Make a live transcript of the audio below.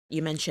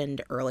You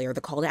mentioned earlier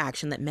the call to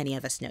action that many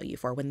of us know you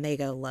for. When they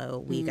go low,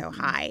 we go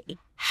high.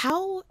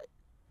 How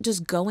does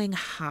going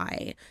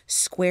high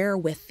square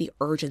with the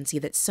urgency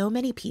that so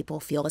many people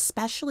feel,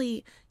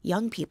 especially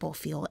young people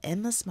feel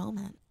in this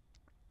moment?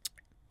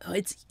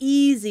 It's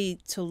easy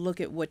to look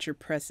at what your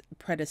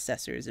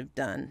predecessors have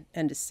done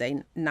and to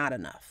say not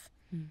enough.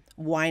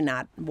 Why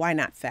not? Why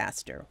not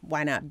faster?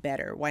 Why not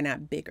better? Why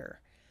not bigger?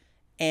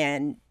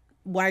 And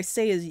what I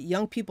say is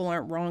young people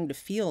aren't wrong to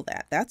feel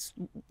that.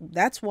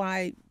 That's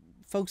why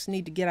folks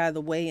need to get out of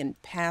the way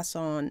and pass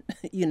on,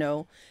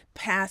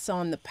 pass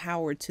on the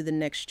power to the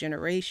next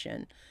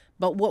generation.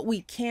 But what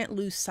we can't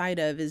lose sight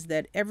of is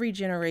that every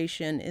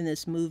generation in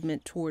this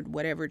movement toward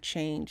whatever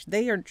change,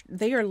 they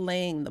are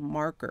laying the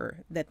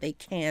marker that they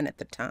can at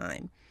the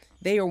time.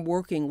 They are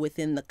working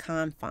within the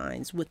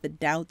confines with the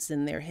doubts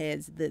in their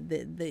heads,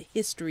 the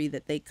history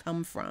that they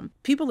come from.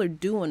 People are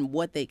doing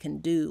what they can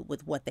do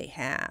with what they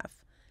have.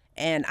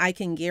 And I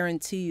can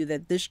guarantee you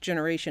that this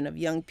generation of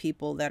young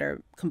people that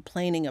are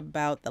complaining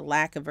about the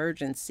lack of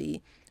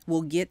urgency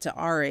will get to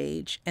our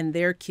age and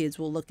their kids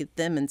will look at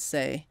them and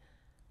say,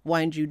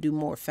 why didn't you do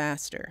more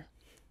faster?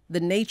 The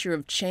nature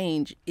of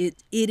change,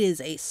 it is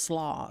a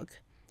slog.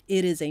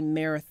 It is a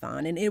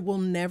marathon, and it will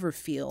never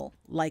feel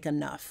like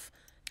enough.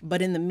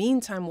 But in the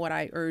meantime, what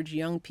I urge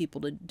young people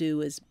to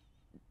do is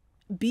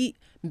be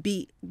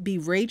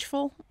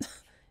rageful,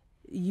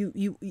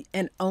 you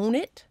and own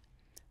it,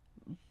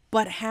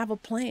 but have a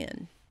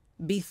plan.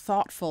 Be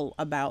thoughtful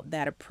about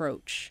that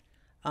approach,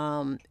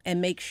 and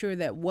make sure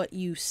that what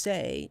you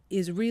say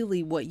is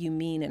really what you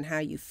mean and how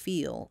you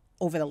feel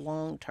over the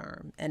long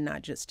term and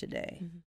not just today.